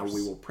American. And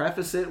we will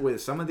preface it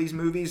with some of these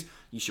movies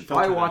you should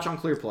probably watch on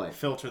ClearPlay.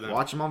 Filter them.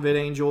 Watch them on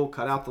VidAngel.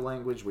 Cut out the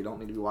language. We don't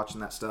need to be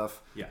watching that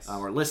stuff. Yes.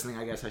 Or listening,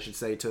 I guess I should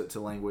say, to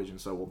language. And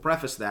so we'll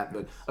preface that.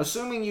 But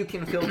assuming you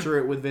can filter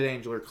it with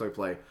VidAngel or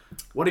ClearPlay,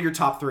 what are your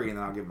top 3? And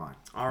then I'll give mine.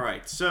 All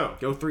right. So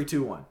go 3,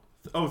 2, 1.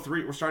 Oh,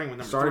 3. We're starting with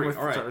number 3.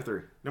 All right. Start with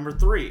 3. Number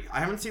 3. I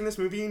haven't seen this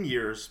movie in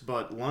years,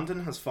 but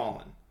London Has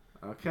Fallen.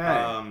 Okay.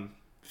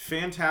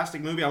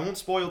 fantastic movie. I won't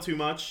spoil too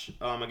much.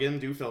 Again,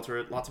 do filter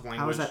it. Lots of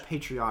language. How is that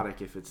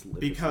patriotic if it's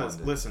Because,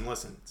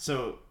 listen.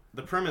 So,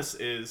 the premise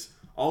is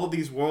all of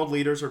these world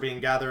leaders are being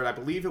gathered. I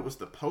believe it was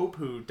the Pope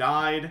who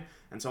died,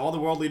 and so all the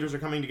world leaders are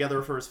coming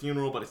together for his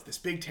funeral, but it's this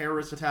big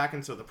terrorist attack,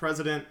 and so the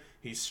president,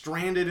 he's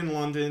stranded in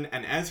London,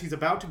 and as he's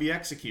about to be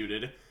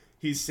executed,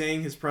 he's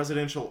saying his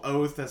presidential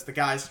oath as the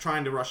guy's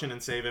trying to rush in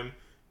and save him.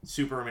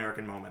 Super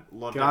American moment.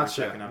 Loved every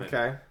second of it.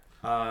 Okay.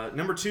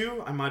 Number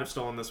 2, I might have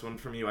stolen this one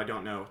from you. I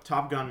don't know.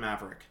 Top Gun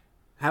Maverick.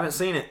 Haven't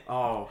seen it.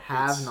 Oh,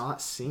 have not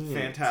seen it.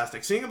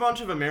 Fantastic. Seeing a bunch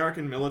of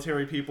American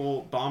military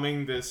people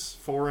bombing this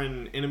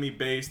foreign enemy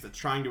base that's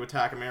trying to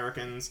attack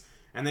Americans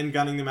and then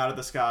gunning them out of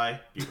the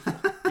sky. Beautiful.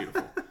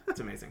 Beautiful. It's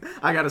amazing.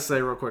 I gotta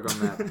say real quick on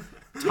that.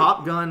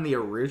 Top Gun, the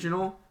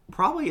original,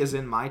 probably is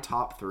in my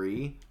top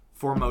 3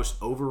 for most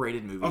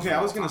overrated movies. Okay,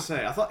 I was gonna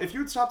say. I thought if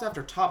you had stopped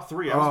after top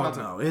 3, I was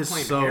about to it's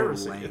claim so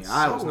heresy. lame. It's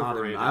I so was not.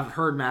 overrated. I've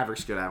heard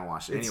Maverick's good. I haven't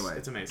watched it. Anyway,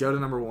 it's amazing. Go to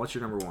number 1. What's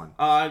your number 1?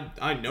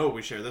 I know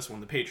we share this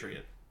one. The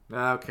Patriot.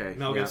 Okay.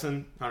 Mel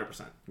Gibson,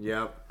 100%.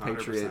 Yep. 100%.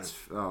 Patriots.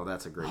 Oh,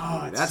 that's a great Oh,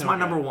 movie. it's That's so my good.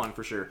 number 1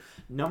 for sure.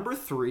 Number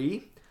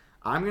 3,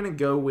 I'm gonna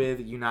go with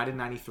United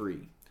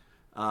 93.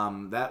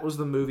 That was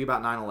the movie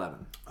about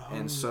 9/11,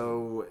 and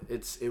so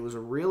it was a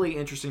really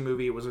interesting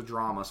movie. It was a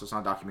drama, so it's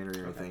not a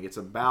documentary or anything. Okay. It's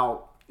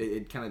about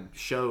it kind of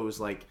shows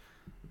like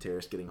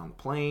terrorists getting on the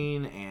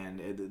plane, and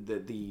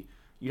the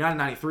United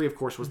 93, of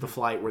course, was the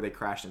flight where they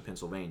crashed in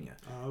Pennsylvania,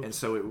 and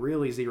so it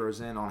really zeroes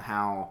in on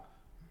how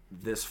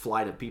this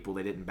flight of people,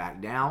 they didn't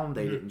back down.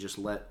 They didn't just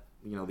let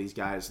these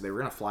guys. They were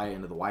going to fly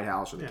into the White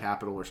House or the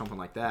Capitol or something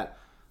like that.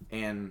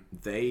 And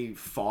they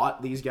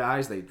fought these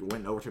guys. They went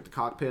and overtook the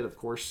cockpit. Of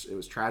course, it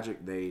was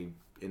tragic. They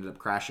ended up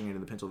crashing into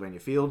the Pennsylvania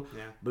field.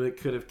 Yeah. But it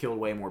could have killed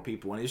way more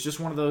people. And it's just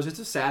one of those. It's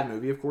a sad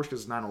movie, of course,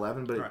 because it's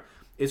 9/11. But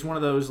it's one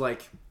of those,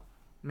 like,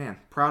 man,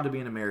 proud to be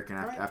an American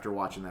after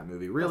watching that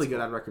movie. Really good.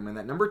 Cool. I'd recommend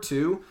that. Number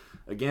 2,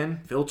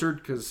 again, filtered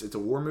because it's a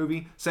war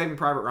movie, Saving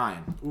Private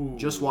Ryan. Ooh.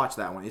 Just watch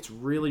that one. It's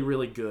really,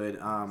 really good.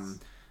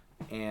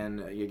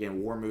 And,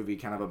 again, war movie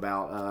kind of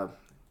about...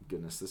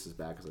 goodness, this is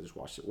bad because I just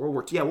watched it. World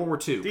War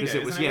II. Because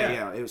it was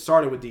it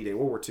started with D-Day.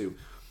 World War II.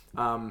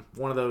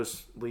 One of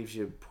those leaves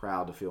you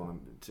proud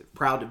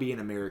to be an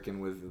American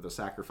with the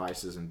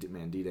sacrifices and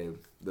D-Day.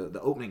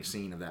 The opening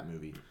scene of that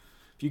movie.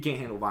 If you can't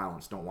handle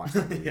violence, don't watch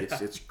that movie.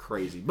 It's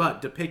crazy.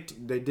 But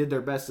they did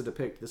their best to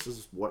depict this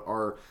is what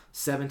our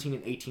 17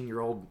 and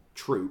 18-year-old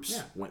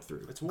troops went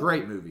through. It's a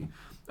great movie.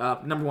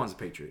 Number 1's The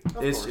Patriot.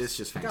 It's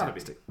just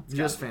fantastic.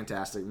 Just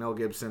fantastic. Mel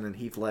Gibson and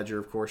Heath Ledger,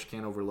 of course,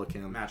 can't overlook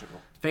him. Magical.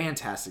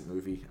 Fantastic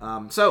movie.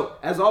 So,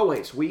 as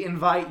always, we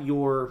invite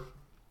your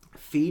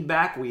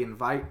feedback. We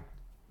invite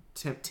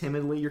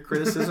timidly your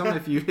criticism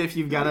if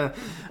you've got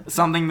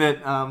something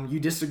that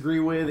you disagree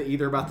with,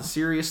 either about the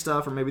serious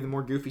stuff or maybe the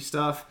more goofy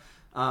stuff.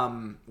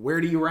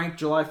 Where do you rank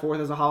July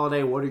 4th as a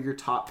holiday? What are your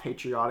top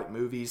patriotic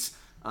movies?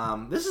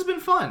 This has been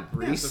fun,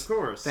 Reese. Yes, of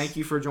course. Tink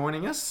you for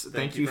joining us.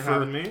 Thank you for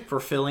having me. For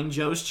filling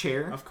Joe's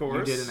chair. Of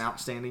course. You did an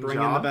outstanding job.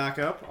 Bringing the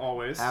backup,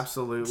 always.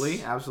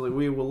 Absolutely.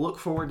 We will look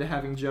forward to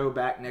having Joe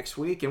back next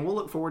week, and we'll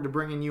look forward to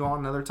bringing you on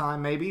another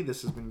time, maybe.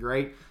 This has been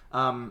great.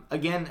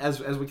 Again, as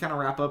we kind of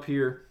wrap up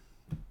here,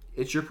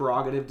 it's your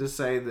prerogative to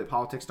say that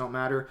politics don't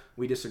matter.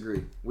 We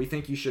disagree. We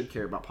think you should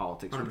care about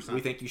politics. 100%.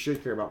 We think you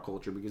should care about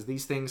culture because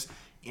these things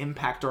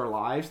impact our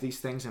lives. These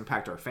things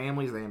impact our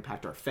families. They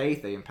impact our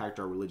faith. They impact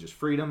our religious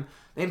freedom.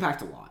 They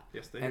impact a lot.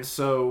 Yes, they do. And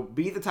so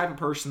be the type of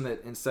person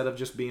that instead of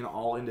just being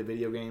all into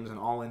video games and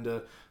all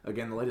into,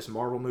 again, the latest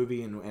Marvel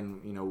movie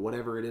and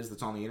whatever it is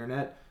that's on the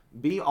internet,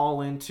 be all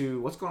into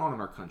what's going on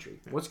in our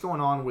country. Yeah. What's going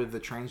on with the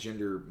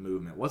transgender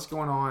movement. What's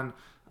going on,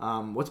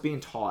 what's being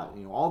taught.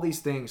 All these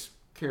things,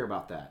 care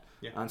about that.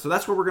 Yeah. And so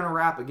that's where we're going to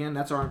wrap. Again,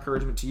 that's our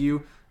encouragement to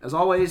you. As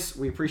always,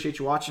 we appreciate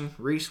you watching.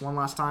 Reese, one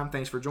last time,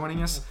 thanks for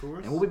joining us. Of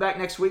course. And we'll be back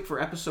next week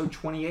for episode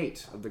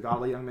 28 of the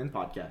Godly Young Men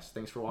podcast.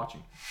 Thanks for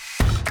watching.